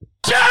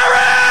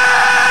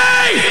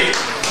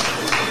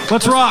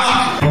Let's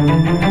rock!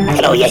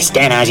 Hello, yes,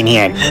 Danhausen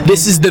here.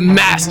 This is the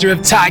master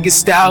of Tiger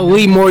Style,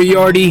 Lee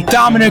Moriarty,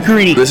 Dominic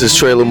Carini. This is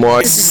Trey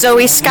Lamar. This is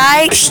Zoe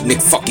Sky. This is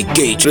Nick fucking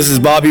Gage. This is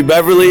Bobby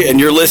Beverly, and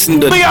you're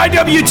listening to the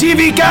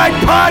IWTV Guide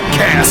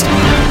Podcast.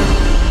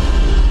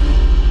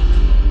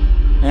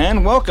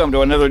 And welcome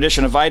to another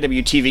edition of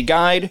IWTV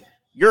Guide,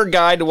 your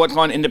guide to what's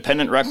on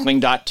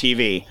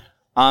independentwrestling.tv.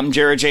 I'm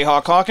Jared J.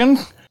 Hawk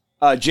Hawkins.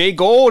 Jay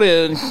Gold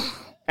is,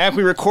 as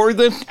we record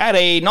this, at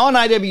a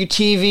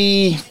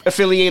non-IWTV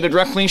affiliated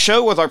wrestling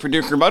show with our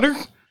producer Butter.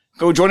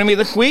 Go joining me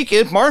this week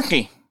is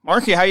Marky.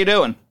 Marky, how you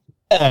doing?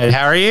 Good,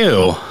 how are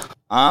you?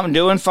 I'm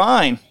doing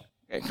fine.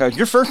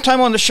 Your first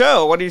time on the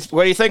show. What do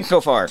you think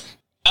so far?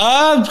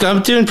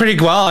 I'm doing pretty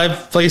well.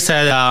 Like I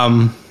said,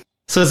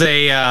 this was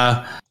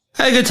a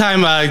good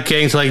time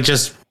getting to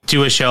just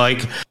do a show.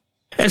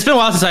 It's been a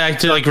while since I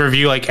actually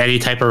review any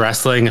type of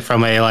wrestling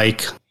from a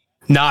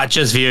not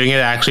just viewing it,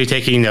 actually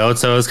taking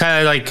notes. So it was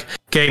kind of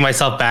getting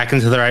myself back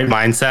into the right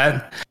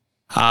mindset.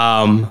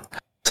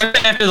 So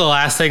after the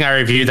last thing I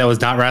reviewed that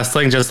was not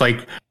wrestling, just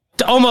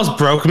almost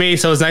broke me.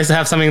 So it was nice to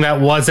have something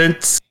that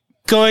wasn't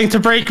going to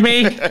break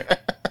me.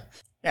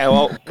 Yeah,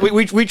 well,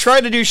 we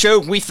try to do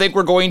shows we think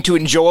we're going to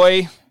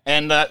enjoy,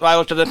 and I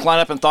looked at this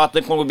lineup and thought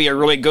this one would be a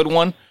really good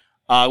one.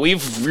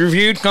 We've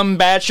reviewed some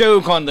bad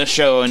shows on this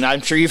show, and I'm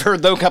sure you've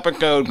heard those couple of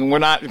codes, and we're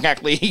not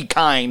exactly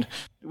kind.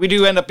 We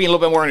do end up being a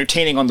little bit more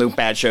entertaining on those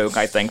bad shows,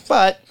 I think,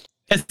 but...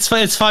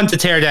 It's fun to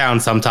tear down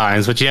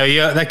sometimes, but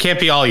that can't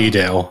be all you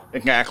do.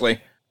 Exactly.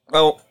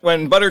 Well,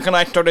 when Butters and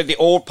I started the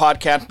old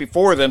podcast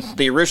before this,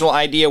 the original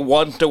idea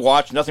was to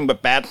watch nothing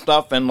but bad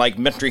stuff and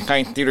Mystery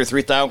Science Theater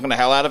 3000 the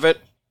hell out of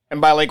it.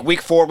 And by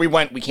week 4,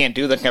 we can't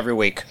do this every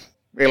week.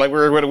 We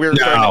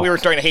were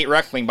starting to hate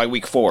wrestling by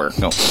week 4.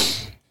 No.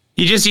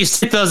 You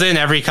stick those in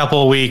every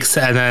couple of weeks,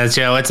 and then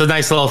it's a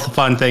nice little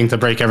fun thing to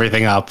break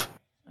everything up.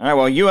 All right,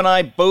 well, you and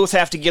I both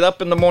have to get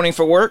up in the morning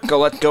for work, so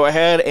let's go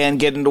ahead and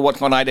get into what's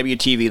on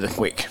IWTV this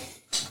week.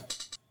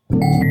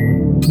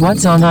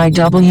 What's on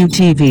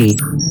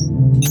IWTV?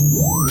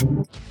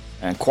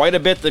 And quite a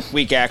bit this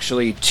week,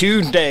 actually.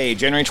 Tuesday,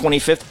 January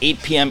 25th,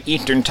 8 p.m.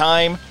 Eastern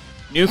Time,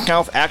 New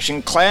South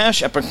Action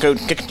Clash, episode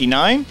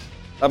 69.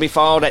 That'll be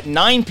followed at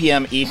 9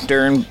 p.m.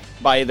 Eastern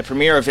by the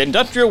premiere of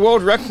Industrial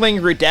World Wrestling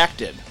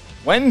Redacted.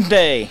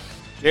 Wednesday,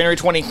 January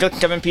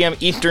 26th, 7 p.m.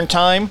 Eastern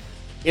Time,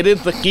 it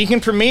is the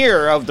Geekin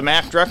premiere of The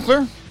Masked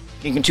Wrestler,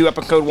 Geekin 2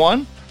 Episode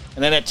 1.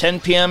 And then at 10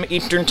 p.m.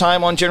 Eastern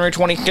Time on January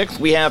 26th,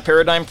 we have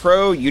Paradigm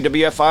Pro,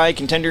 UWFI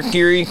Contender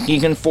Series,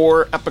 Geekin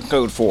 4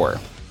 Episode 4.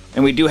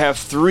 And we do have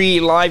 3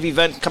 live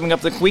events coming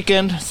up this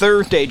weekend.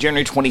 Thursday,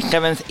 January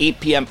 27th, 8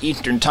 p.m.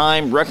 Eastern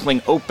Time,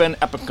 Wrestling Open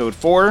Episode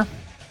 4.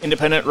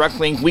 Independent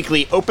Wrestling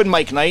Weekly Open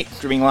Mic Night,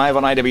 streaming live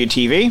on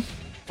IWTV.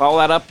 Follow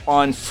that up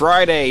on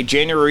Friday,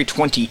 January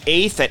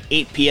 28th at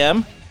 8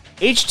 p.m.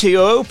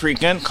 H2O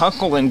present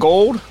Kunkel and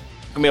Gold.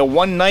 It's going to be a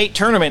one-night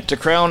tournament to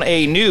crown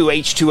a new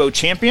H2O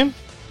champion.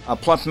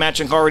 Plus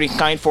matching already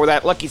signed for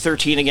that. Lucky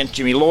 13 against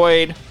Jimmy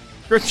Lloyd.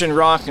 Christian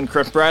Rock and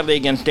Chris Bradley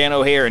against Dan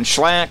O'Hare and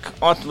Schlack.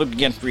 Also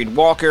against Reed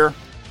Walker.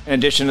 In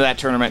addition to that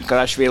tournament, because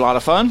that should be a lot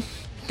of fun.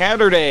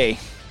 Saturday,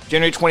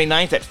 January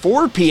 29th at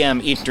 4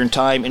 p.m. Eastern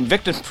Time,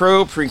 Invictus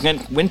Pro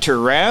present Winter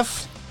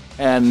Wrath.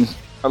 And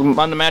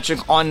on the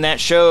matches on that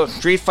show,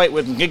 Street Fight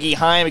with Giggy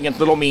Heim against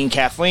Little Mean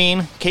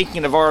Kathleen, Kaki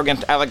Navarro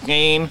against Alec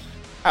Gain,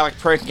 Alec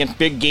Price against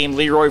Big Game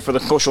Leroy for the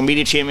Social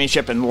Media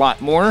Championship, and a lot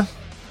more.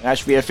 That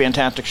should be a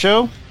fantastic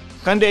show.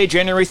 Sunday,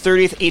 January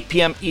 30th, 8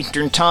 p.m.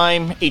 Eastern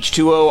Time,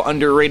 H2O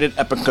Underrated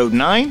Episode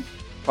 9.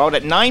 Followed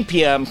at 9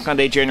 p.m.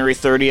 Sunday, January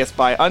 30th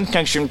by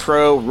Unsanctioned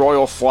Pro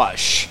Royal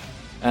Flush.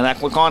 And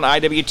that was on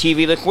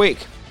IWTV this week.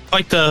 I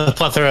like the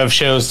plethora of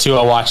shows to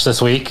watch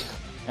this week.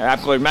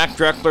 Absolutely. Mac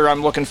Dreckler,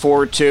 I'm looking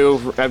forward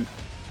to.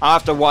 I'll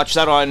have to watch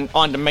that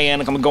on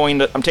demand.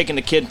 I'm taking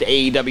the kid to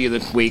AEW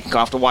this week. I'll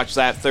have to watch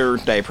that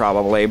Thursday,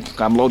 probably.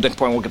 I'm a little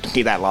disappointed we'll get to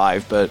see that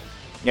live, but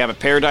yeah, but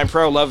Paradigm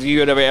Pro, love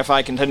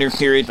UWFI Contender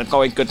Series. That's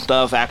always good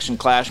stuff. Action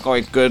Clash,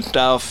 always good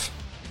stuff.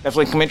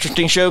 Definitely some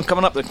interesting shows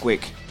coming up this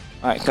week.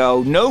 Alright,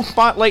 so no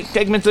spotlight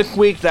segment this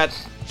week.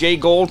 That's Jay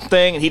Gold's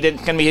thing, and he didn't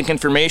send me his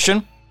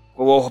information.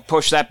 We'll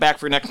push that back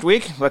for next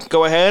week. Let's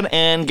go ahead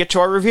and get to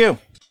our review.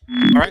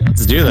 Alright,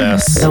 let's do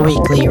this. The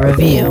weekly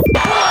review.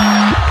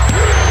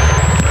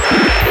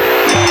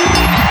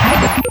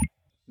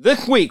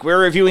 This week,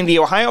 we're reviewing the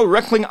Ohio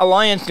Wrestling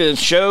Alliance's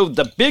show,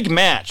 The Big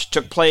Match.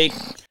 Took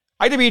place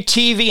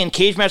IWTV and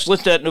Cage Match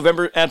listed at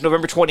November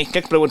 26th,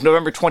 but it was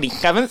November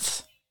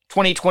 27th,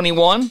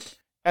 2021,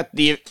 at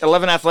the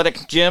 11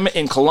 Athletic Gym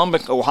in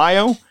Columbus,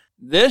 Ohio.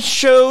 This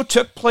show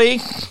took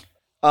place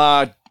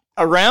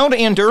around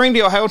and during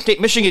the Ohio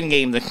State-Michigan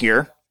game this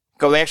year.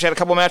 So they actually had a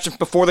couple matches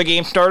before the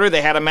game started.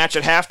 They had a match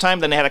at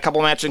halftime, then they had a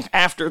couple matches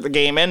after the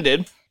game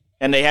ended,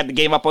 and they had the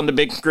game up on the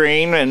big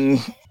screen, and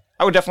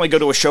I would definitely go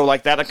to a show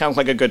like that. That sounds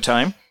like a good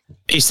time.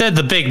 You said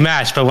the big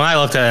match, but when I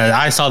looked at it,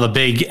 I saw the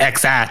big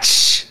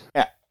X-Atch.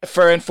 Yeah.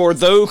 For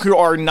those who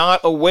are not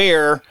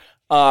aware,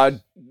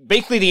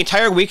 basically the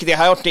entire week of the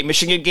Ohio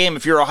State-Michigan game,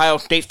 if you're an Ohio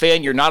State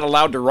fan, you're not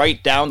allowed to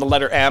write down the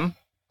letter M,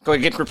 so it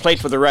gets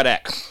replaced with a red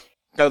X.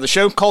 So the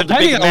show called the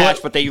Depending big on match,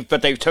 what-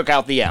 but they took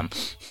out the M.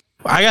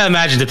 I gotta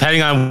imagine,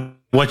 depending on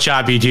what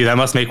job you do, that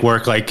must make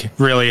work like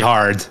really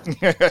hard.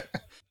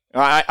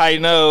 I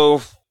know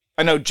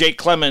Jake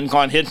Clemens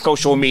on his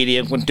social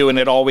media when doing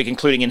it all week,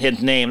 including in his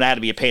name. That had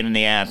to be a pain in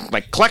the ass.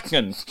 Like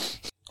Kleckman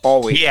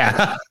all week.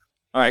 Yeah.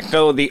 All right,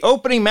 so the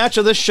opening match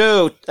of the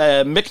show,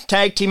 mixed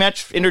tag team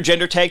match,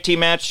 intergender tag team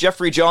match,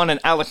 Jeffrey John and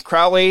Alex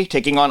Crowley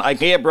taking on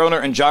Isaiah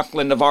Broner and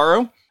Jocelyn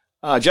Navarro.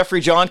 Jeffrey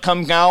John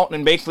comes out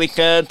and basically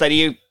said that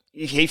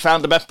he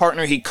found the best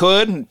partner he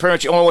could, and pretty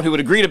much the only one who would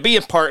agree to be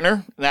his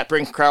partner, and that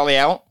brings Crowley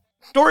out.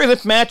 Story of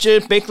this match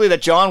is basically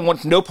that John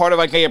wants no part of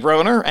Isaiah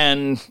Broner,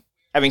 and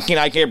having seen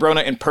Isaiah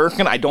Broner in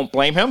person, I don't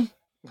blame him.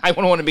 I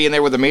wouldn't want to be in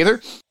there with him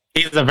either.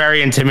 He's a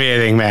very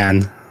intimidating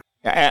man.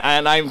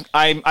 And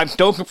I'm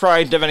still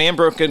surprised Devin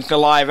Ambrose is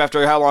alive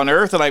after Hell on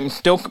Earth, and I'm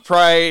still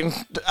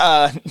surprised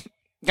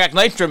Jack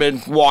Nystrom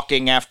is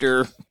walking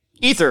after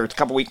Ether a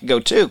couple weeks ago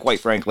too, quite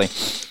frankly.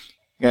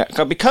 Yeah,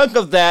 so because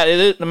of that, it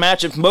is the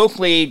match is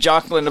mostly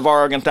Jocelyn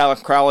Navarro against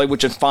Alex Crowley,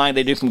 which is fine.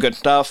 They do some good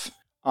stuff.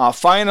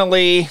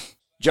 Finally,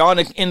 John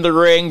is in the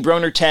ring.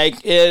 Broner tags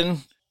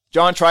in.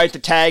 John tries to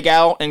tag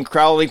out, and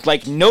Crowley's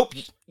like, "Nope,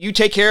 you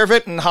take care of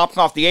it," and hops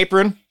off the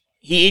apron.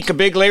 He eats a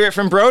big lariat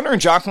from Broner,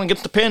 and Jocelyn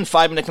gets the pin,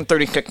 5 minutes and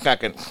 36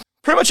 seconds.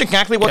 Pretty much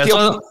exactly what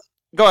the...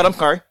 Go ahead, I'm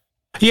sorry.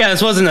 Yeah,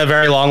 this wasn't a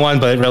very long one,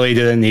 but it really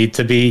didn't need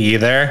to be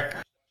either.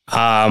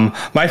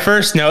 My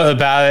first note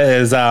about it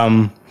is,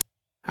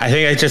 I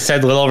think I just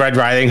said Little Red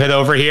Riding Hood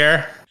over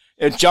here.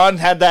 If John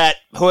had that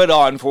hood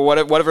on for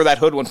whatever that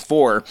hood was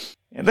for.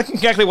 And that's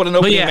exactly what an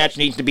opening match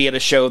needs to be at a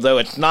show, though.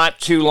 It's not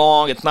too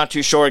long, it's not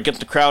too short, it gets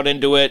the crowd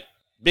into it.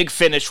 Big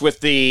finish with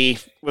the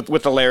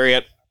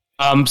lariat.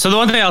 So the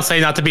one thing I'll say,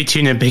 not to be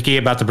too nitpicky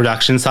about the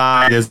production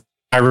side, is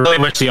I really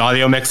wish the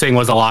audio mixing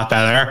was a lot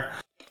better.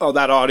 Oh,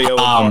 that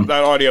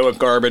audio is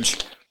garbage.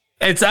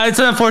 It's an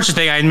unfortunate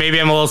thing. Maybe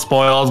I'm a little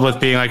spoiled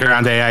with being like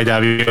around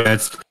AIW, and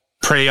it's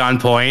pretty on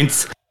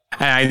point.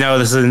 And I know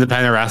this is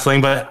independent wrestling,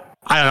 but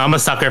I don't know. I'm a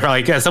sucker for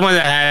like as someone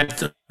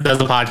that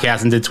does a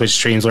podcast and did Twitch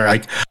streams where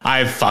like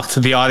I've fucked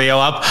the audio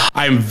up.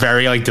 I'm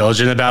very like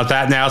diligent about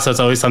that now, so it's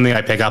always something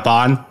I pick up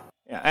on.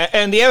 Yeah,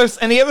 and the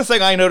other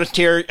thing I noticed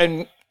here,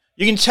 and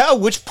you can tell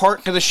which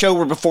part of the show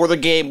were before the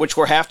game, which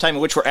were halftime,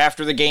 and which were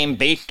after the game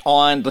based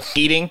on the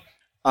seating.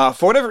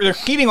 For whatever, they're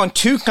seating on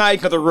two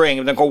sides of the ring,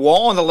 and there's a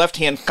wall on the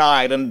left-hand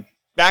side, and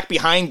back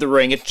behind the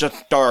ring, it's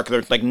just dark.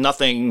 There's like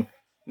nothing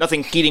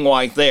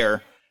seating-wise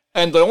there.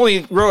 And the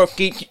only row of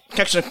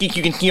section of seats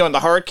you can see on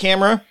the hard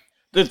camera,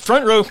 the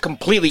front row is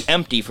completely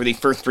empty for the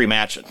first three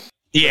matches.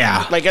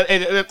 Yeah. Like,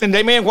 and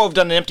they may have well have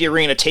done an empty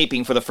arena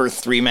taping for the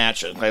first three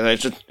matches.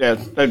 Like,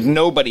 there's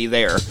nobody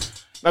there.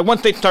 Like,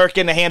 once they start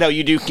getting a handout,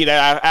 you do see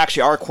that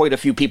actually are quite a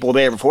few people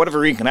there, but for whatever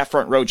reason, that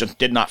front row just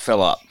did not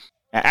fill up.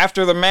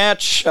 After the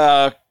match,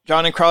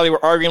 John and Crowley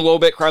were arguing a little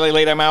bit. Crowley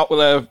laid him out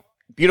with a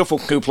beautiful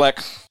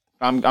suplex.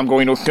 I'm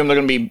going to assume they're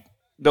going to be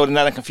building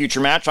that in a future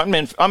match. I'm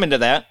into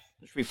that.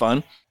 It should be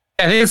fun.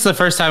 I think it's the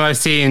first time I've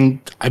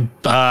seen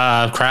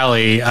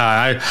Crowley.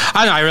 I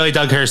don't know. I really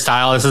dug her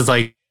style. This is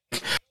like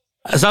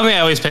something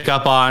I always pick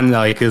up on,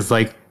 like is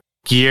like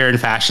gear and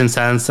fashion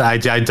sense. I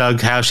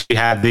dug how she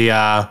had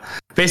the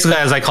basically,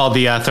 as I called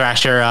the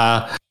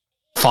Thrasher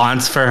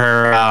fonts for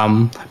her.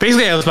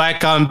 Basically, it was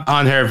back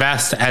on her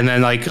vest and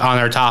then like on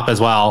her top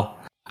as well.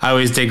 I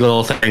always dig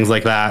little things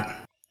like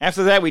that.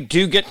 After that, we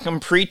do get some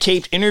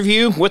pre-taped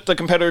interview with the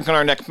competitors in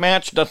our next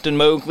match: Dustin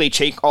Mowgli,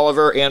 Jake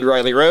Oliver, and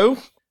Riley Rowe.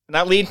 And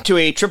that leads to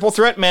a triple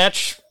threat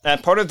match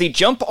at part of the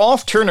Jump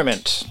Off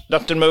tournament.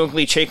 Dustin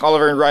Mowgli, Jake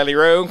Oliver, and Riley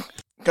Rowe.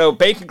 So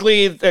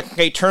basically,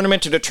 a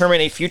tournament to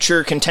determine a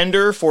future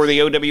contender for the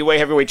OWA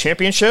Heavyweight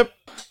Championship.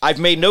 I've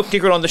made no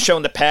secret on the show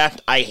in the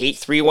past, I hate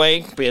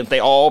three-way, because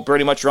they all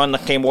pretty much run the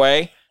same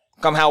way.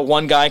 Somehow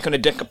one guy going to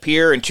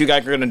disappear and two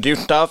guys are going to do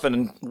stuff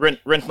and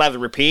rinse, lather,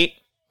 repeat.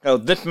 So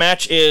this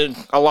match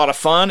is a lot of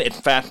fun. It's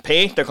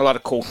fast-paced. There's a lot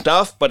of cool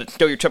stuff, but it's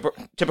still your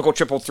typical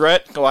triple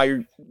threat. So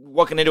I'm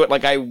walking into it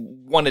like I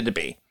wanted to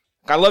be.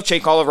 I love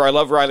Jake Oliver. I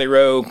love Riley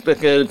Rowe.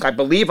 Because I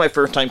believe my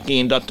first time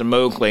seeing Dustin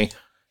Mowgli.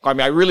 I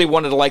mean, I really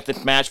wanted to like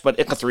this match, but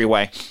it's a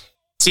three-way.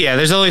 So yeah,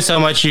 there's only so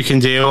much you can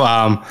do.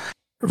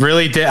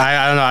 Really did.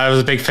 I don't know. I was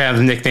a big fan of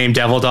the nickname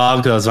Devil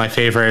Dog. That was my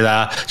favorite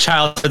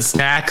childhood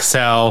snack.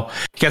 So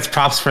gets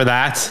props for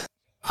that.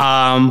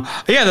 Yeah,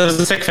 there was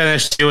a sick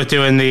finish too with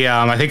doing the.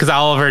 I think because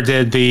Oliver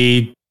did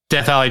the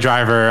Death Alley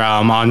Driver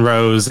on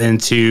Rose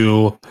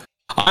onto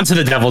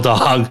the Devil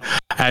Dog,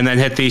 and then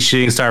hit the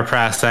Shooting Star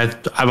Press.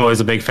 I'm always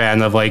a big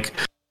fan of like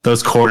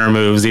those corner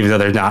moves, even though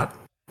they're not.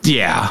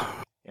 Yeah.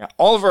 Yeah,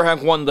 Oliver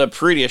has won the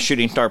prettiest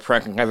Shooting Star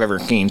Press I've ever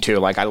seen too.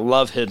 Like I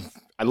love his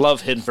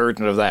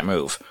version of that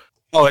move.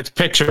 Oh, it's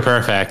picture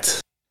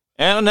perfect.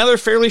 And another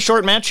fairly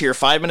short match here,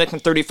 5 minutes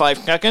and 35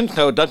 seconds.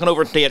 So Duncan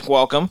overstayed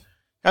welcome.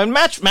 And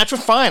match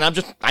was fine.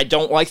 I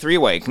don't like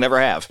three-way. Never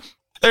have.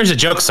 There's a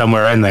joke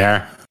somewhere in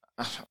there.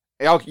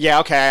 Yeah,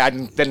 okay.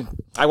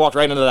 I walked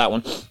right into that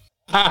one.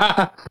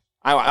 I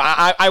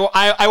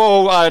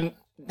will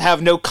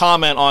have no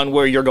comment on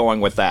where you're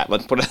going with that.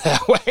 Let's put it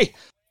that way.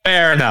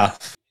 Fair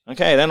enough.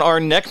 Okay, then our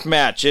next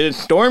match is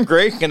Storm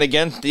Graken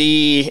against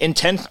the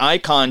Intense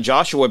Icon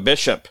Joshua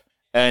Bishop.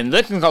 And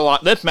this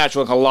match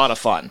looks a lot of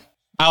fun.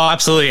 Oh,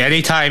 absolutely.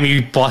 Anytime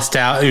you bust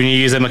out and you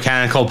use a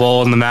mechanical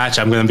bull in the match,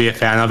 I'm going to be a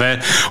fan of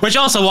it. Which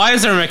also, why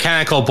is there a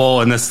mechanical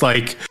bull in this?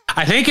 Like,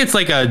 I think it's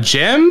like a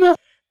gym?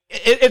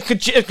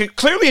 It's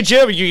clearly a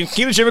gym. You can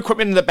see the gym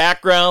equipment in the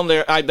background.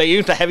 They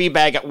used a heavy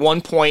bag at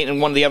one point in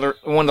one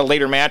of the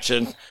later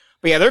matches.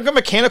 But yeah, they're a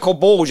mechanical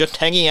bull just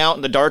hanging out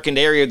in the darkened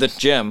area of this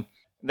gym.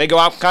 They go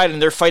outside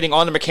and they're fighting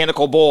on the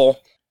mechanical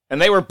bull.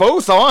 And they were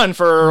both on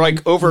for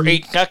like over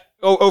 8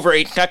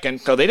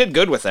 seconds, so they did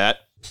good with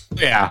that.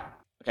 Yeah.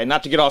 Okay,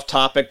 not to get off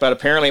topic, but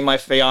apparently my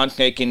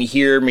fiance can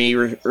hear me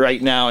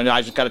right now, and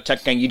I just got a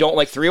text saying, "You don't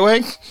like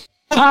three-way?"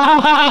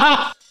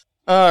 All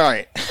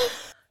right.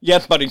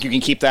 Yes, buddy, you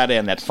can keep that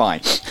in. That's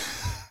fine.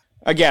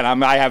 Again,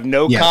 I have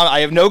no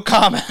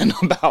comment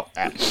about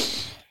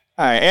that.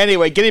 All right.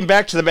 Anyway, getting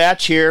back to the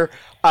match here,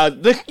 you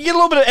get a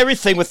little bit of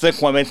everything with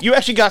this one. You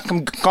actually got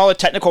some call it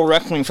technical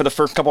wrestling for the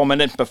first couple of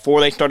minutes before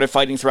they started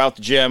fighting throughout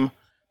the gym,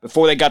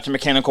 before they got to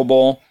mechanical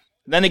bull.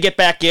 Then they get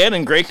back in,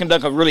 and Grayson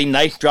does a really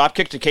nice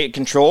dropkick to take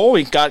control.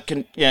 He got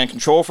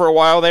control for a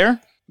while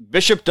there.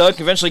 Bishop does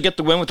eventually get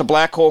the win with the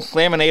Black Hole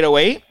Slam in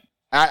 808.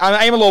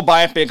 I am a little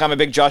biased because I'm a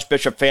big Josh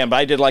Bishop fan, but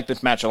I did like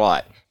this match a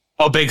lot.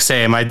 Oh, big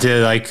same. I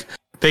did like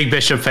big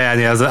Bishop fan.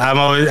 Yeah,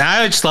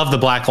 I just love the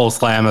Black Hole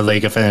Slam as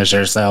like a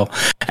finisher. So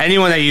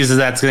anyone that uses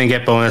that's going to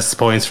get bonus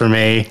points for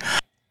me.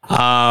 But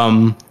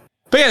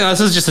yeah, no, this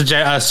is just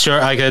a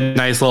short, like a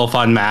nice little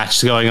fun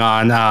match going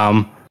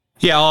on.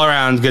 Yeah, all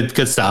around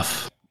good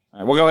stuff. All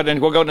right, we'll go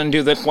ahead and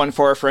do this one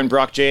for our friend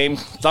Brock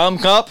James.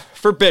 Thumbs up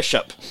for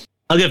Bishop.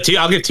 I'll give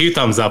two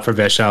thumbs up for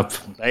Bishop.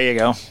 There you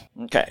go.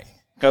 Okay.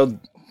 So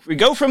we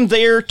go from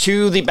there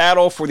to the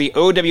battle for the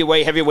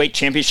OWA Heavyweight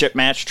Championship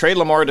match. Trey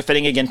Lamar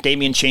defending against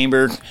Damian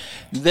Chambers.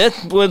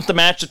 This was the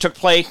match that took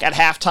place at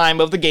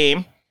halftime of the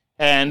game.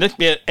 And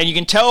you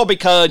can tell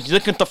because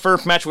this is the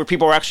first match where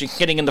people are actually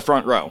sitting in the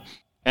front row.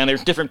 And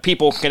there's different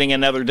people sitting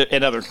in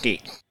other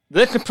seats.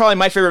 This is probably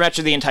my favorite match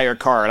of the entire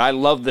card. I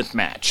love this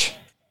match.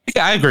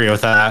 Yeah, I agree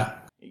with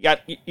that.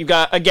 You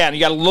got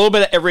a little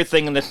bit of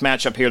everything in this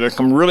matchup here. There's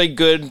some really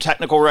good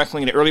technical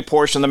wrestling in the early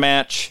portion of the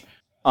match.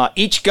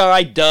 Each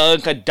guy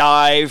dug a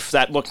dive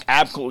that looked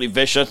absolutely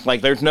vicious.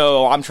 Like, there's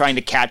no, I'm trying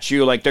to catch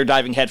you. Like, they're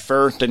diving head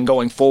first and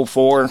going full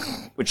four,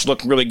 which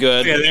looked really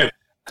good. Yeah,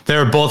 they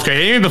were both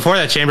great. Even before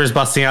that, Chambers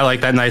busting out like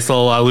that nice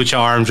little lucha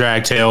arm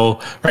drag too,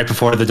 right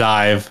before the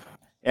dive.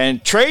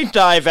 And Trey's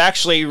dive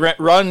actually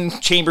run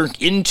Chambers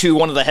into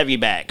one of the heavy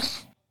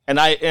bags. And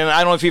I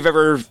don't know if you've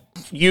ever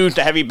used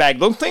a heavy bag.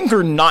 Those things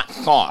are not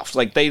soft.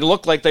 Like, they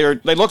look like they're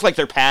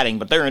padding,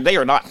 but they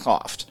are not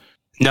soft.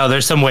 No,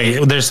 there's some weight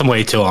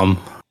to them.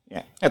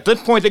 Yeah. At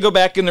this point, they go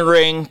back in the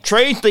ring.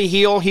 Trey's the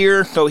heel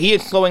here, so he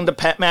is slowing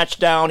the match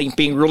down. He's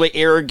being really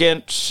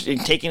arrogant and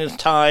taking his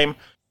time.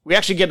 We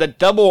actually get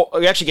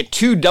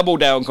two double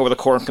downs over the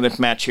course of this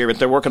match here, but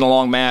they're working a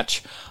long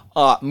match.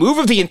 Move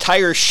of the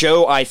entire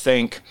show, I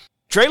think.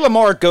 Trey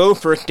Lamar go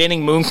for a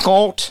standing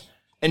moonsault,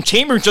 and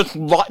Chambers just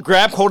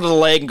grab hold of the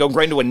leg and go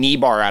right into a knee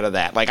bar out of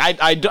that. Like,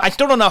 I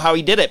still don't know how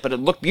he did it, but it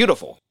looked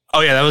beautiful.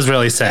 Oh yeah, that was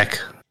really sick.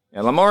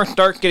 Yeah, Lamar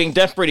starts getting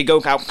desperate. He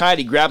goes outside.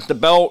 He grabs the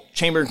belt.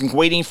 Chambers is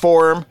waiting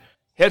for him.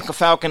 Hits the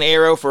Falcon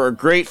Arrow for a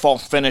great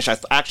false finish. I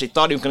actually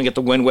thought he was going to get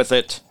the win with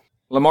it.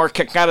 Lamar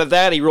kicked out of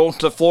that. He rolls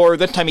to the floor.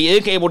 This time he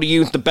is able to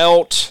use the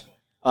belt.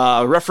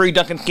 Referee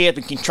Duncan Kay,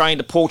 he's trying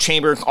to pull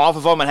Chambers off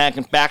of him and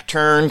having his back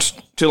turned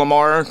to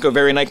Lamar. Go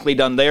very nicely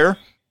done there.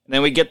 And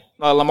then we get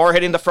Lamar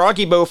hitting the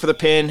Froggy Bow for the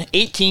pin.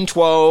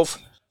 18-12.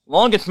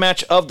 Longest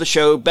match of the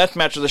show. Best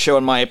match of the show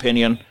in my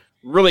opinion.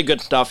 Really good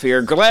stuff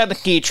here. Glad to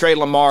see Trey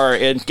Lamar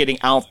is getting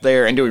out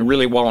there and doing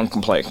really well in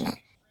completion.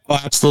 Oh,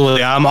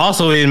 absolutely.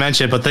 Also, we didn't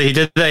mention it, but he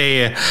did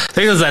I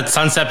think it was that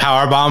sunset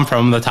powerbomb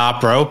from the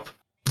top rope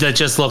that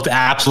just looked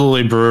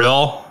absolutely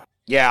brutal.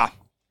 Yeah.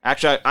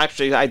 Actually,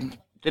 I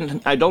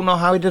don't know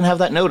how he didn't have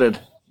that noted.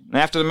 And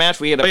after the match,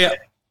 we had a...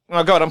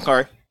 Oh, go ahead, I'm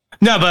sorry.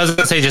 No, but I was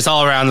going to say, just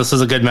all around, this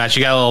was a good match.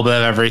 You got a little bit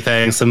of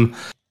everything. Some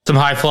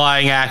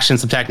high-flying action,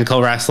 some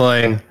technical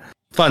wrestling.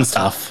 Fun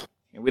stuff.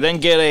 We then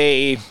get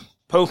a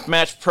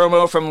post-match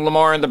promo from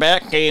Lamar in the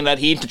back, saying that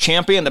he's the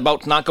champion, the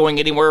belt's not going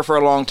anywhere for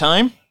a long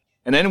time.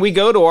 And then we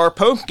go to our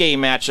post-game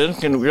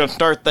matches, and we're going to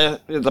start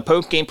the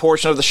post-game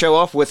portion of the show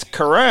off with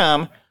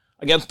Karam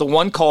against the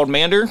one called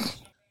Mander.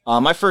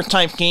 My first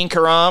time seeing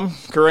Karam,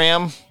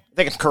 I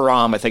think it's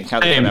Karam, I think how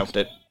they pronounced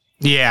it.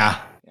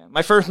 Yeah.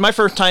 My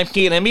first time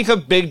seeing him. He's a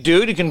big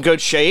dude. He's in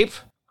good shape.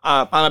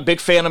 I'm a big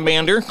fan of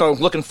Mander, so I'm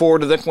looking forward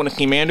to this one to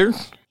see Mander.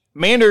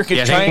 Mander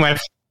can try.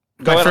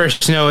 My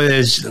first note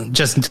is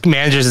just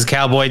Mander's his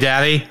cowboy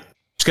daddy.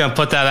 Just gonna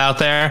put that out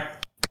there.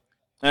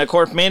 And of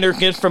course, Mander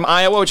is from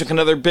Iowa, which is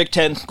another Big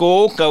Ten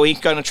school, so he's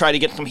gonna try to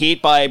get some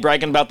heat by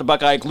bragging about the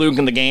Buckeyes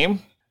losing the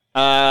game.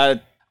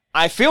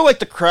 I feel like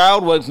the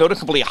crowd was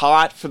noticeably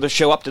hot for the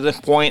show up to this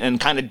point and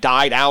kind of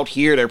died out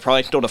here. They're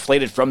probably still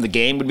deflated from the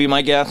game, would be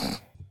my guess.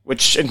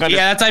 That's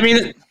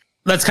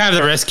kind of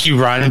the risk you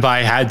run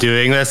by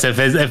doing this.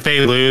 If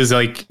they lose,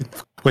 like,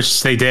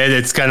 which they did,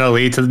 it's going to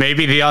lead to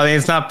maybe the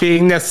audience not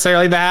being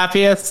necessarily the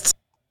happiest.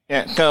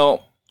 Yeah,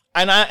 so,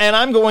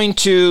 I'm going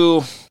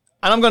to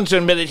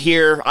admit it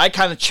here. I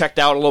kind of checked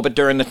out a little bit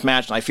during this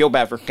match, and I feel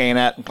bad for saying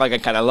that. Like, I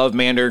kind of love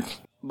Mander,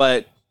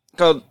 but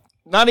so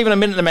not even a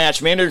minute in the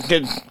match, Mander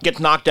gets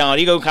knocked down.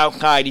 He goes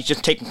outside. He's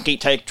just try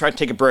to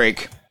take a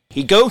break.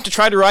 He goes to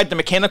try to ride the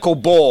mechanical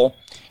bull.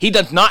 He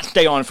does not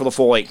stay on for the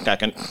full 8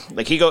 seconds.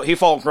 Like, he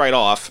falls right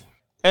off.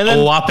 And then,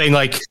 a whopping,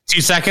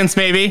 2 seconds,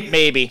 maybe?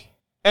 Maybe.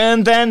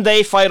 And then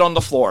they fight on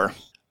the floor.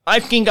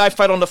 I've seen guys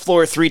fight on the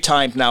floor 3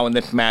 times now in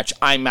this match.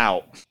 I'm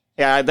out.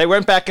 Yeah, they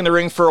went back in the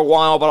ring for a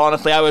while, but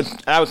honestly, I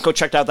would go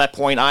check out that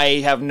point. I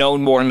have no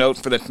more notes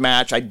for this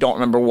match. I don't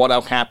remember what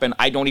else happened.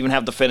 I don't even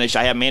have the finish.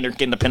 I have Mander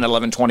getting the pin at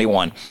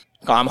 11:21.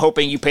 I'm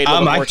hoping you paid a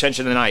little more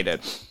attention than I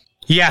did.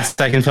 Yes,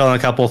 I can fill in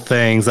a couple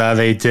things.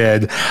 They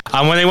did.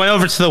 When they went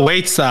over to the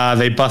weights,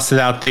 they busted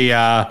out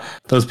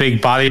those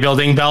big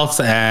bodybuilding belts,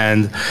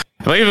 and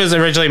I believe it was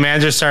originally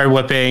Mander started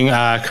whipping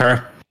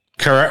Karam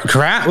or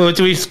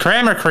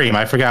Kareem?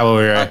 I forgot what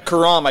we were.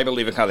 Karam, I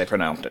believe is how they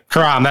pronounced it.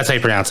 Karam, that's how you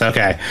pronounce it.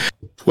 Okay.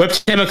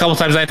 Whipped him a couple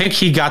times. I think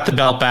he got the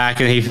belt back,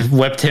 and he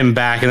whipped him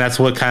back, and that's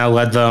what kind of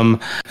led them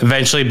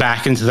eventually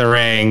back into the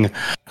ring.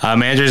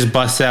 Mander's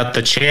busted out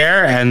the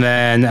chair, and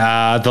then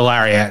the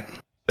lariat.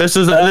 I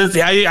get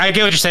what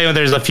you're saying.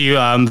 There's a few.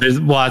 There's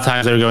a lot of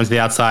times they were going to the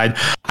outside.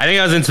 I think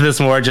I was into this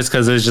more just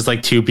because it was just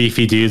like 2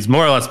 beefy dudes,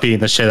 more or less beating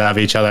the shit out of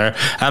each other.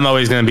 I'm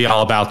always going to be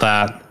all about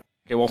that.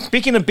 Okay, well,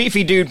 speaking of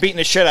beefy dude beating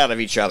the shit out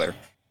of each other,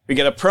 we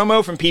get a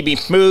promo from PB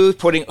Smooth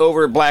putting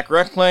over Black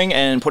Wrestling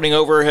and putting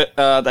over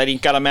that he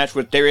got a match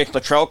with Darius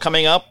Luttrell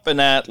coming up, and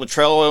that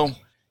Luttrell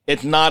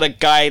is not a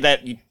guy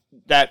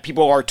that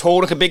people are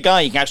told is a big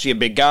guy. He's actually a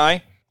big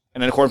guy.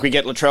 And then, of course, we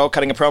get Luttrell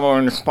cutting a promo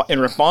in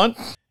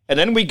response. And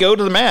then we go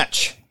to the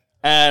match.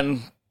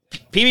 And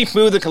PB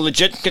Smooth is a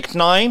legit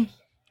 6'9",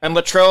 and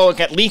Luttrell,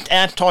 at least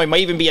as tall, he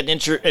might even be an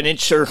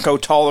inch or so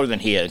taller than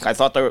he is. I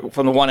thought that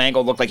from the one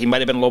angle, it looked like he might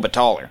have been a little bit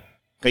taller.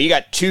 So you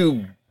got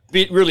 2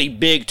 really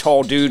big,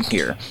 tall dudes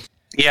here.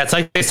 Yeah, it's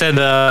like they said,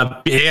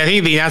 I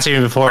think the announcer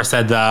even before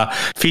said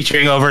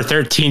featuring over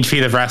 13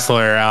 feet of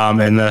wrestler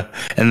in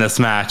this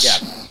match. Yeah.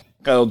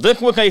 So this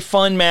was a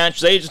fun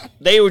match.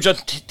 They were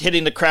just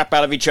hitting the crap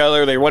out of each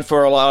other. They went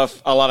for a lot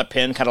of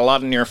pin, had a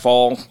lot of near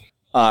fall.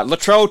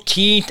 Luttrell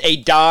teased a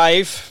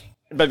dive,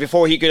 but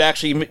before he could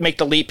actually make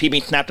the leap,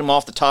 PB snapped him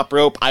off the top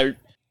rope. I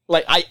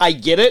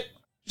get it.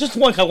 Just I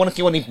want to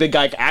see one of these big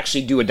guys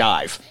actually do a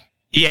dive.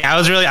 Yeah, I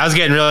was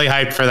getting really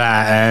hyped for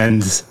that,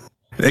 and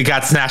it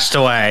got snatched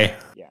away.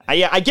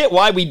 Yeah, I get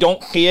why we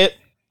don't see it,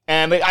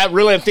 and I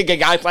really think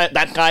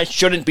that guy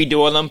shouldn't be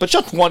doing them, but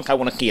just once I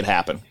want to see it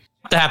happen.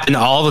 It happen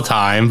all the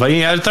time, but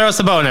throw us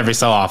a bone every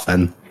so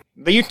often.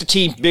 They used to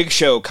tease Big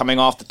Show coming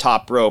off the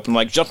top rope,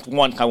 and just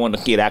once I want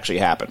to see it actually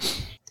happen.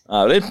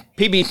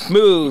 PB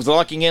Smooth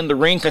locking in the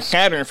ring to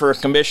Saturn for a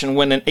commission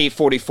win in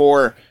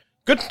 8:44.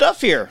 Good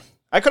stuff here.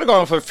 I could have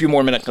gone for a few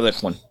more minutes of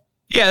this one.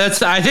 Yeah,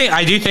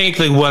 I do think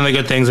one of the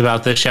good things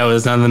about this show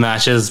is none of the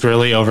matches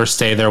really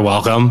overstay their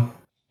welcome.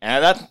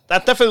 And that's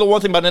definitely the one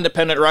thing about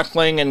independent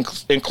wrestling, and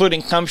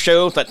including some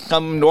shows that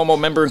some normal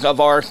members of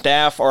our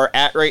staff are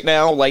at right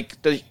now.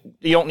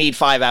 You don't need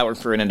 5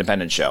 hours for an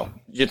independent show.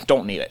 You just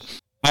don't need it.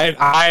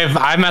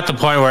 I'm at the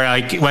point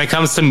where when it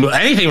comes to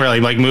anything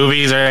really, like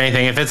movies or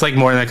anything, if it's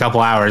more than a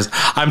couple hours,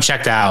 I'm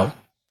checked out.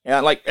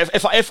 Yeah,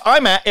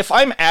 if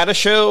I'm at a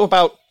show,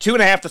 about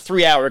 2.5 to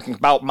 3 hours is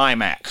about my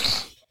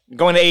max.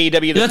 Going to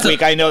AEW this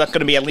week, I know that's going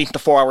to be at least a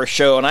 4-hour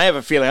show, and I have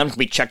a feeling I'm going to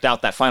be checked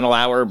out that final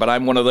hour, but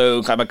I'm one of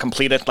those, I'm a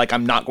completist,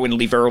 I'm not going to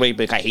leave early,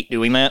 because I hate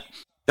doing that.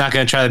 Not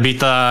going to try to beat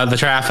the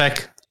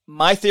traffic?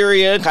 My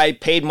theory is, I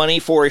paid money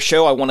for a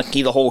show, I want to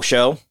see the whole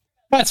show.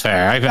 That's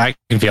fair, I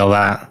can feel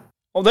that.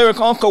 Well, there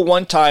was also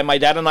one time, my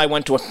dad and I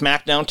went to a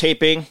SmackDown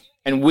taping,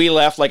 and we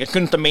left, as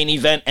soon as the main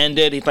event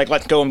ended, he's like,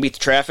 let's go and beat the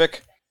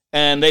traffic.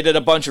 And they did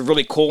a bunch of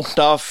really cool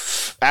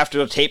stuff after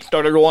the tape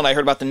started rolling. I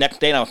heard about the next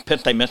day, and I was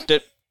pissed I missed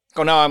it.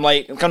 So now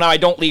I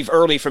don't leave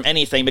early from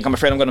anything because I'm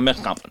afraid I'm going to miss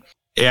something.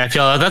 Yeah, I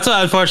feel that's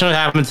what unfortunately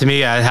happened to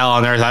me at Hell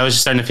on Earth. I was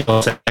just starting to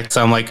feel sick,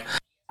 so I'm like,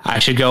 I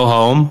should go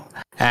home.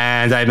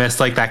 And I missed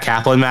that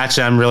Kaplan match,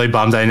 and I'm really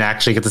bummed I didn't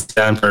actually get to see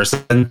that in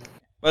person.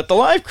 But the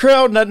live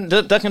crowd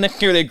doesn't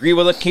necessarily agree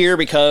with us here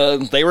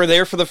because they were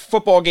there for the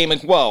football game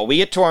as well. We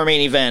get to our main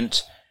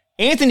event,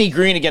 Anthony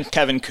Green against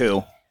Kevin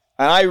Koo.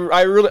 And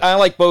I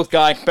like both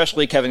guys,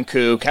 especially Kevin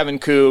Koo. Kevin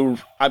Koo,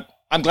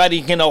 I'm glad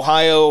he's in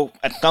Ohio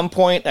at some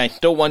point. I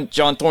still want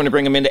John Thorne to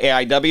bring him into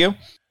AIW.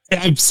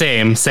 Yeah,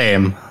 same.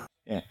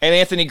 Yeah. And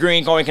Anthony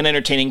Green going an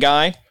entertaining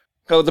guy.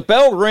 So the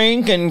bell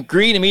rings, and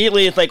Green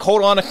immediately is like,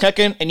 hold on a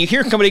second, and you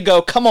hear somebody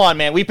go, come on,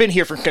 man, we've been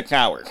here for 6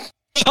 hours.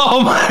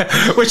 Oh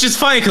my, which is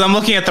funny because I'm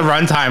looking at the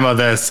runtime of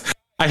this.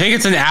 I think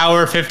it's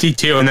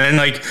 1:52, and then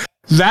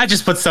that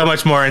just puts so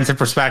much more into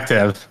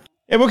perspective.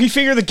 And well, you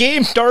figure the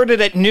game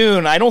started at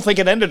noon. I don't think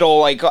it ended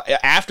all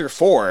after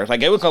 4.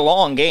 It was a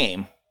long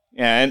game.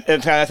 Yeah,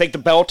 and I think the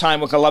bell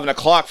time was 11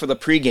 o'clock for the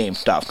pregame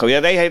stuff. So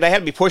yeah, they had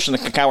to be pushing the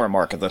 6 hour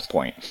mark at this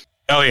point.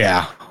 Oh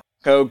yeah.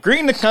 So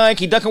Green the Kike,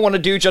 he doesn't want to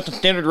do just a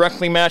standard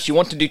wrestling match. He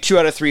wants to do 2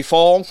 out of 3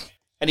 falls.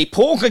 And he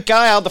pulls a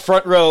guy out of the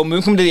front row,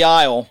 moves him to the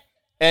aisle,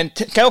 and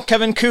tell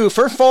Kevin Koo,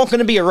 first fall is going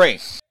to be a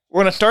race.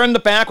 We're going to start in the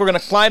back, we're going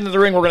to slide into the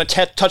ring, we're going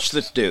to touch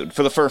this dude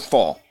for the first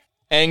fall.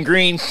 And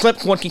Green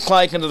slips once he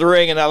slides into the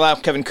ring and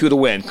allows Kevin Koo to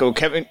win. So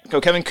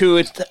Kevin Koo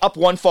is up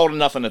 1 fall to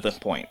nothing at this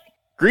point.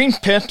 Green's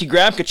pissed, he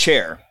grabs a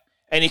chair,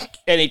 and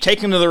he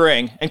takes him to the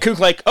ring. And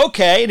Koo's like,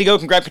 okay, and he goes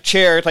and grabs a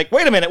chair. It's like,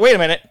 wait a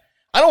minute,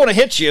 I don't want to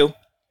hit you.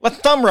 Let's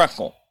thumb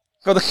wrestle.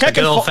 So the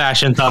second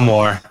old-fashioned thumb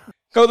war.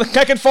 So the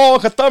second fall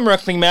is a thumb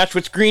wrestling match,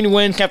 which Green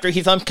wins after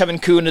he thumbs Kevin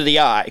Koo into the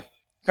eye.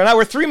 So now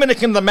we're 3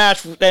 minutes into the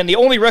match, and the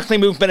only wrestling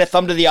move has been a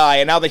thumb to the eye,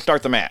 and now they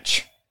start the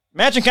match.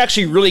 Magic's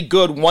actually really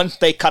good once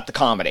they cut the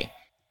comedy.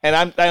 And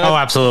I'm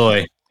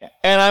absolutely.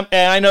 And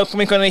I know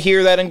someone's going to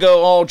hear that and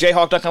go, oh,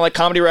 Jayhawk doesn't like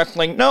comedy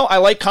wrestling. No, I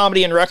like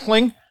comedy and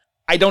wrestling.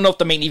 I don't know if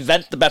the main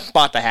event's the best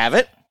spot to have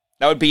it.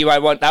 That would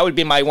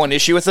be my one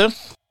issue with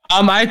this.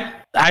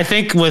 I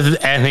think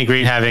with Anthony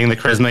Green having the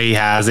charisma he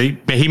has,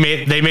 they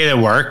made it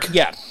work.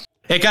 Yeah.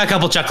 It got a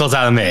couple chuckles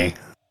out of me.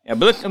 Yeah,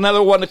 but look,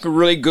 another one that's a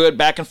really good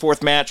back and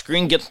forth match.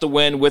 Green gets the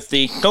win with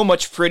the so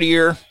much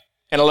prettier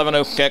and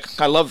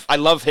 11-06. I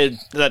love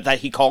his that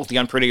he calls the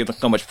unprettier the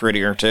so much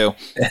prettier too.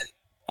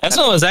 That's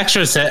what was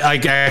extra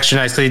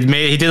nice.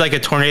 He did like a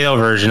tornado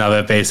version of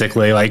it,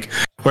 basically, like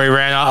where he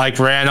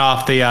ran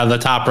off the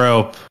top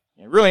rope.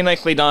 Yeah, really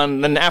nicely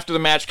done. Then after the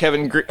match,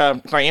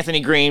 Anthony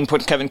Green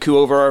put Kevin Koo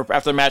over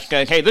after the match,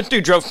 going, "Hey, this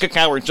dude drove 6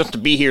 hours just to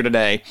be here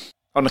today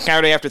on the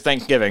Saturday after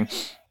Thanksgiving."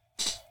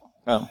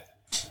 Oh,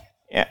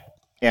 yeah.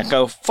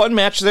 So fun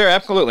match there,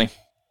 absolutely.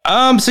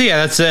 So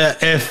yeah, that's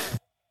if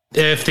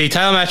the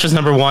title match was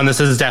number 1, this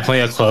is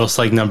definitely a close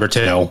number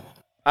 2.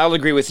 I'll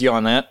agree with you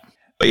on that.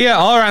 But yeah,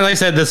 all around, like I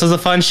said, this was a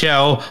fun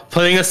show.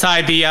 Putting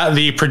aside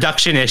the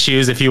production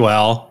issues, if you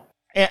will,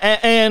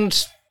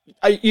 and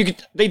they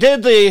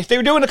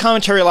were doing the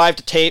commentary live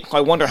to tape. I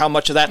wonder how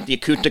much of that the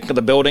acoustic of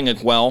the building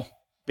as well.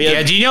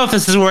 Yeah, do you know if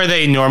this is where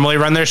they normally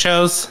run their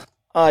shows?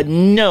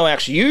 No,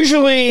 actually,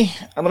 usually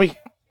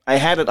I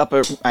had it up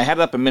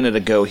a minute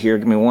ago. Here,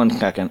 give me 1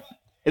 second.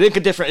 It is a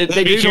different.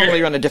 They do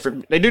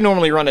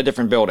normally run a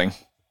different building.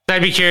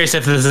 I'd be curious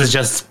if this is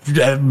just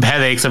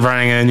headaches of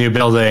running in a new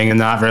building and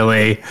not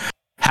really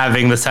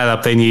having the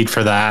setup they need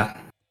for that.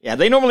 Yeah,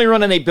 they normally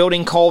run in a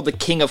building called the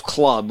King of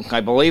Club.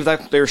 I believe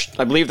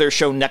their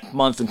show next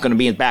month is going to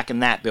be back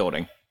in that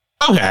building.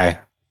 Okay.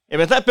 Yeah,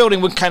 but that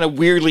building was kind of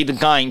weirdly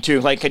designed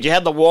too. Like, you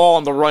had the wall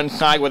on the run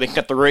side where they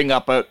cut the ring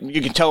up, but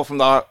you could tell from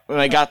when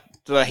I got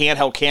to the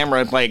handheld camera,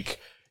 it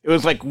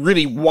was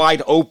really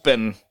wide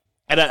open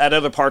at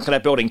other parts of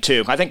that building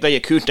too. I think the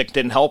acoustic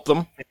didn't help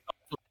them.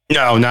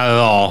 No, not at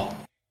all.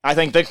 I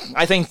think this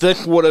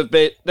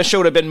show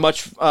would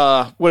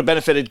have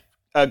benefited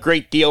a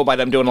great deal by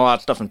them doing a lot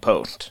of stuff in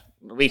post,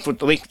 at least with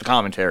the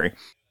commentary.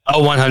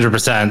 Oh,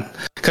 100%.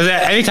 Because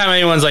anytime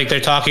anyone's they're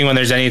talking when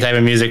there's any type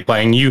of music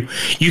playing, you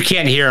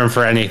can't hear them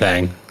for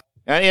anything.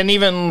 And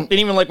even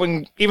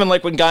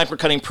when guys were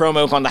cutting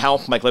promos on the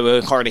house mic, it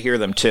was hard to hear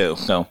them too.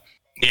 So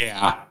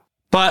yeah,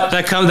 but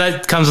that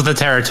comes with the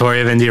territory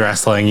of indie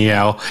wrestling. It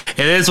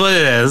is what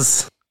it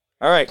is.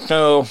 All right,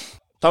 so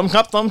thumbs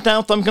up, thumbs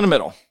down, thumbs in the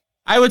middle.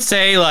 I would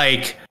say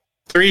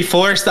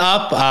 3/4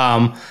 up.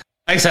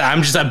 Like I said,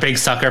 I'm just a big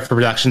sucker for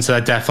production, so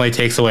that definitely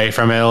takes away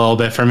from it a little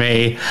bit for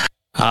me.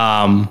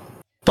 But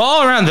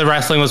all around, the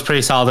wrestling was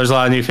pretty solid. There's a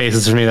lot of new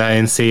faces for me that I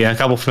didn't see, and a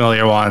couple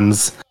familiar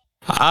ones.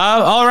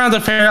 All around,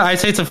 I'd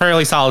say it's a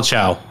fairly solid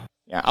show.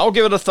 Yeah, I'll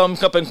give it a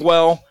thumbs up as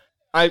well.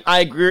 I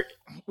agree.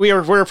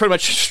 We're pretty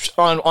much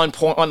on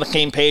point, on the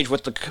same page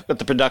with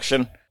the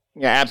production.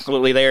 Yeah,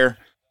 absolutely there.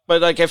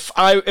 But if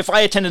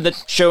I attended the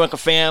show like a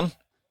fan,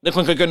 this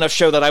was a good enough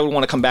show that I would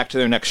want to come back to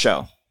their next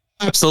show.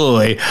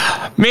 Absolutely.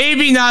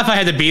 Maybe not if I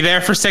had to be there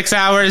for 6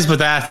 hours, but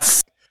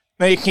that's...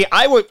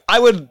 I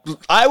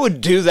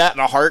would do that in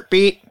a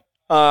heartbeat.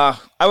 I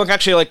was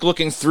actually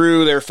looking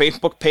through their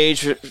Facebook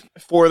page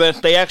for this.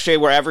 They actually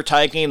were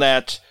advertising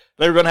that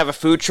they were going to have a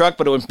food truck,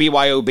 but it was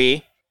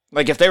BYOB.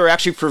 If they were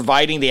actually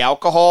providing the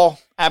alcohol,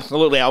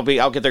 absolutely,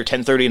 I'll get there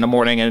 10:30 in the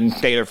morning and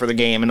stay there for the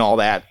game and all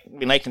that.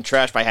 Be nice and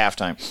trash by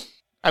halftime.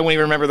 I wouldn't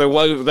even remember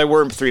there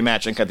were 3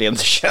 matches at the end of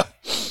the show.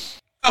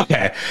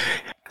 Okay.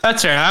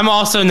 That's fair. I'm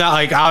also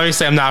not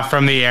obviously I'm not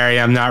from the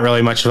area. I'm not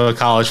really much of a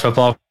college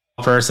football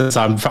person,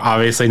 so I'm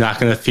obviously not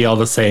going to feel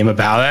the same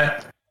about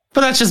it.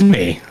 But that's just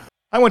me.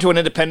 I went to an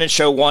independent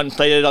show once.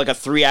 They did a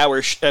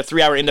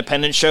 3-hour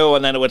independent show,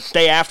 and then it would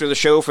stay after the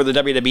show for the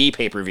WWE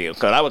pay-per-view.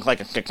 So that was a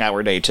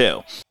 6-hour day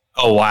too.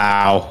 Oh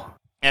wow!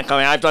 And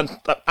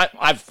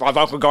I've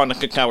also gone to a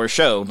 6-hour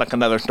show.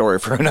 Another story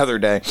for another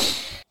day.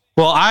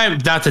 Well, I'm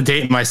not to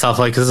date myself.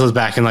 This was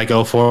back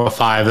in 04,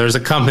 05. There's a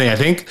company, I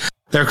think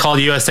they're called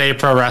USA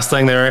Pro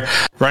Wrestling. They were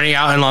running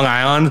out in Long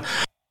Island.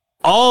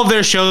 All of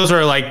their shows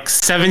were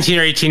 17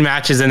 or 18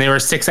 matches, and they were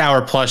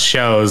 6-hour plus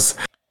shows.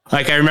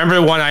 I remember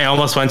one I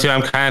almost went to.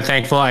 I'm kind of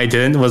thankful I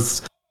didn't.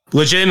 Was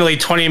legitimately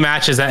 20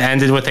 matches that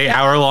ended with an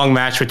hour-long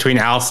match between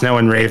Al Snow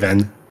and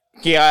Raven.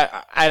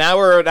 Yeah, an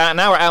hour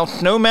Al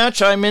Snow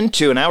match I'm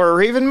into. An hour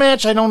Raven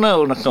match, I don't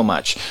know, not so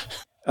much.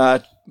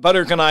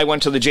 Butterick and I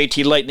went to the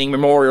JT Lightning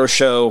Memorial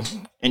Show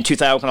in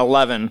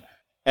 2011,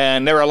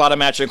 and there were a lot of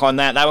matches on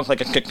that. That was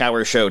like a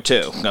 6-hour show,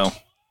 too. No.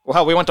 Well,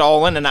 hell, we went to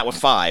All In, and that was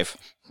 5.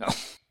 So.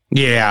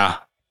 Yeah.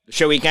 The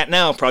show we got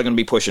now probably going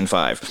to be pushing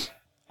 5.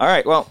 All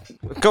right, well,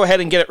 go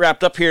ahead and get it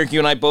wrapped up here. You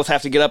and I both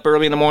have to get up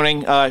early in the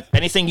morning.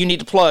 Anything you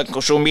need to plug,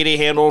 social media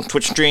handle,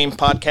 Twitch stream,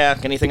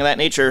 podcast, anything of that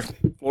nature,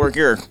 floor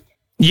gear.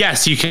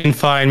 Yes, you can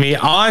find me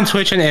on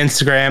Twitch and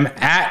Instagram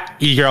at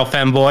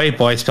eGirlFemboy,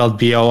 boy spelled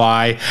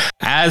B-O-I,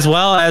 as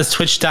well as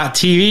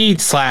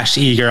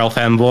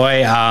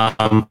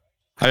twitch.tv/eGirlFemboy.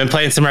 I've been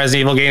playing some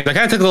Resident Evil games. I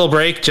kind of took a little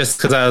break just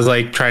because I was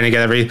like trying to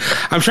get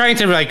I'm trying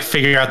to like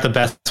figure out the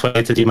best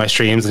way to do my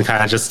streams and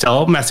kind of just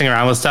still messing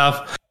around with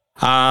stuff.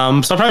 So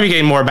I'll probably be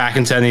getting more back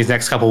into these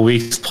next couple of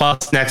weeks.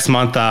 Plus next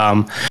month,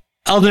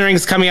 Elden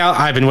Ring's coming out.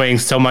 I've been waiting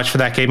so much for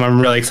that game.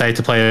 I'm really excited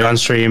to play it on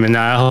stream, and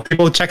I hope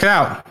people check it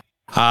out.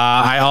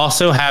 I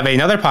also have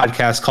another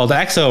podcast called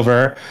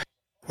X-Over,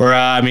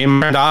 where me and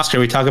my friend Oscar,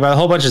 we talk about a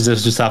whole bunch of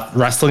different stuff,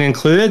 wrestling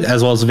included,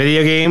 as well as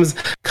video games,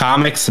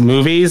 comics,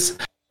 movies.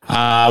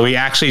 We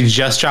actually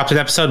just dropped an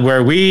episode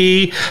where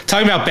we,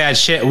 talking about bad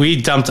shit,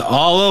 we dumped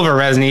all over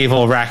Resident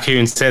Evil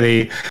Raccoon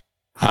City,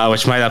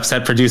 which might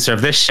upset producer of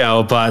this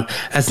show, but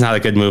that's not a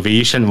good movie.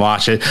 You shouldn't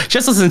watch it.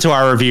 Just listen to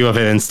our review of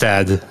it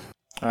instead.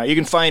 You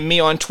can find me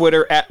on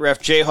Twitter at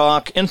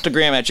RefJayhawk,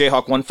 Instagram at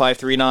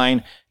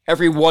Jayhawk1539,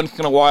 every once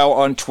in a while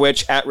on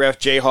Twitch at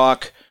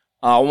RefJayhawk.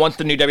 Once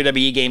the new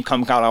WWE game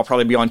comes out, I'll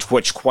probably be on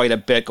Twitch quite a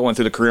bit, going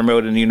through the career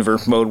mode and the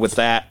universe mode with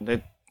that.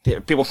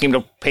 People seem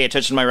to pay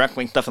attention to my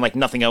wrestling stuff and like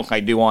nothing else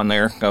I do on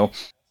there. So,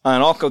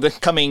 and also this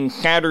coming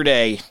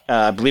Saturday,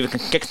 I believe it's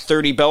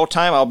 6:30 bell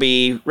time, I'll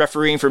be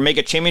refereeing for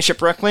Mega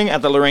Championship Wrestling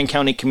at the Lorraine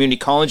County Community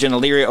College in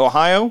Elyria,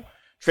 Ohio.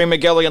 Trey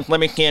Miguel against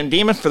Lemmy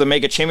Demus for the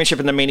Mega Championship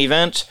in the main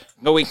event.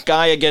 Noe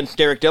Guy against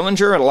Derek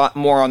Dillinger, and a lot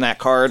more on that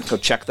card, so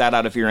check that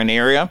out if you're in the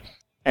area.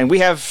 And we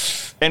have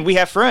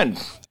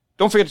friends.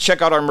 Don't forget to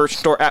check out our merch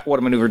store at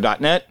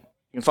whatamaneuver.net.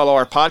 You can follow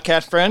our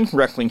podcast friend,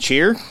 Wrestling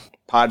Cheer,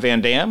 Pod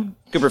Van Dam,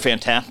 Super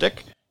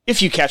Fantastic,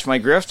 If You Catch My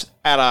Grift,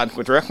 At Odds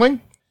with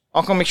Wrestling.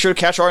 Also make sure to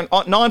catch our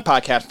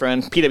non-podcast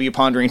friend,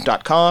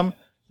 pwponderings.com,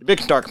 The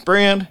Big Stark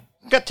Brand,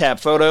 Gut Tab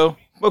Photo,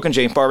 Woken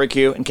James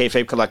Barbecue, and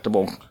Kayfabe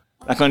Collectible.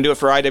 That's going to do it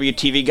for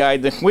IWTV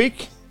Guide this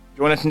week.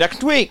 Join us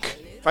next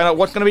week. Find out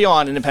what's going to be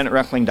on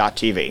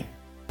independentwrestling.tv.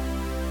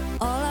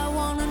 All I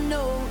wanna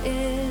know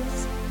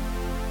is,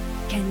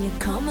 can you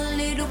come a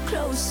little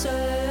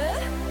closer?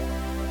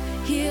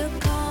 Here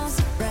comes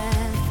the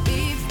breath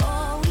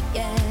before we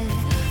get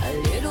a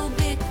little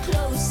bit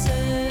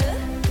closer.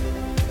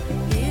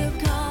 Here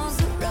comes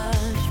the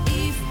rush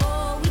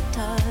before we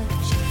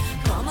touch.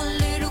 Come a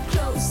little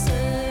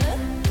closer.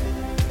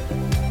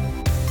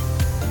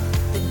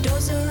 The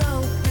doors are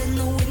open,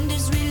 the wind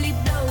is really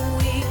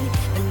blowing.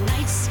 The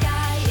night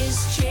sky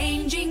is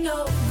changing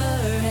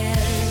overhead.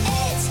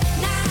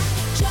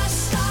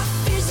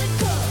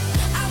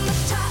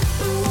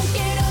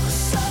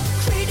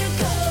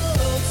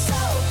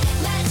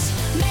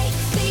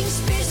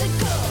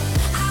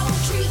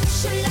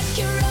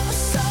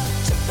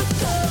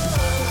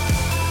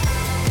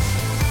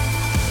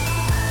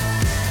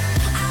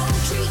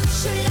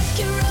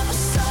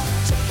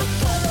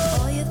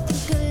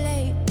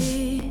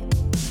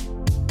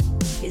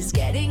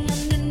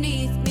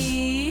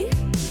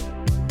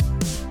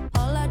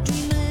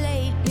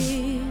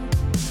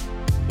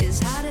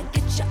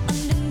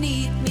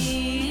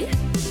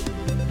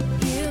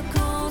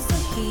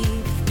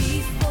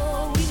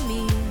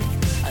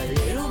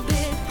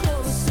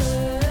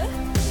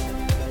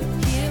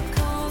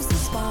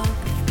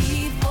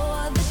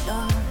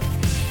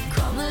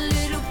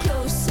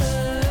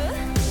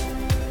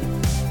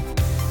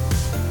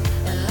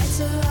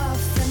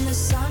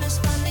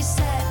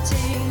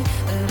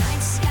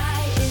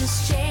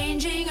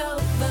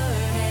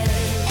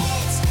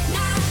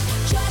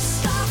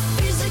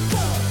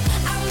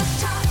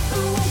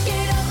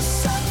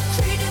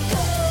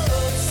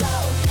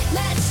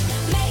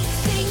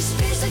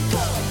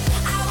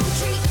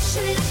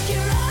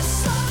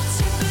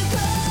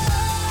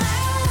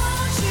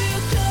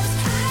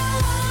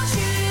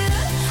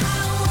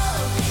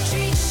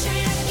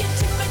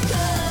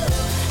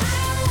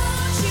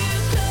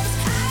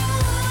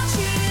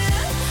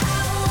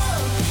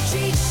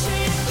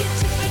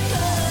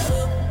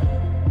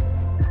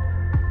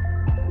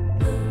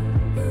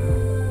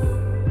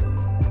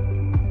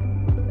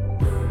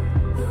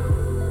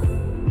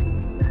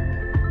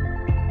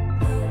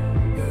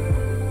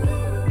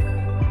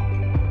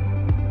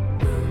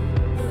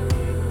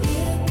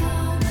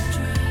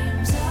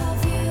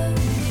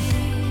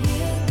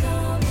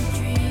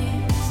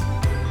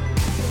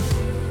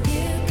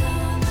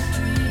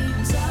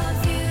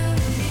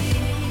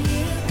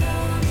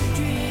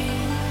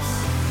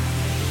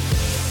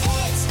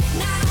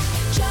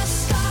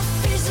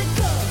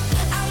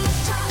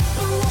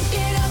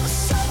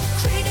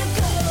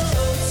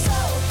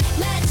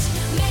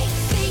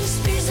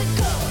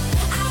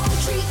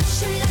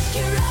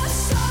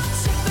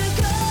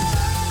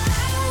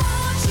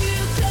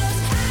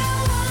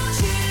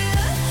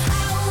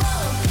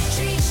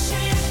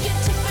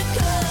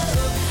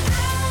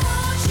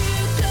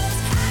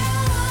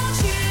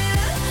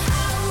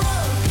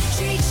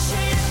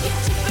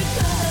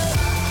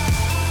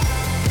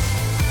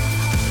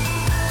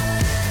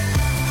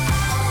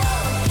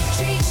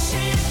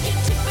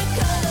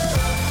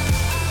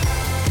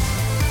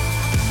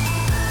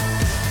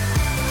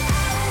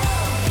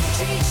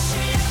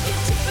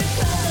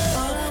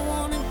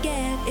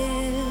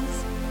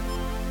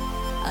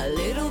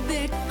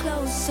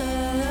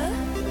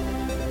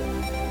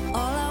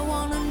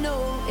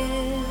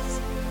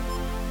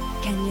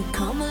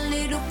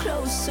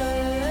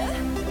 closer.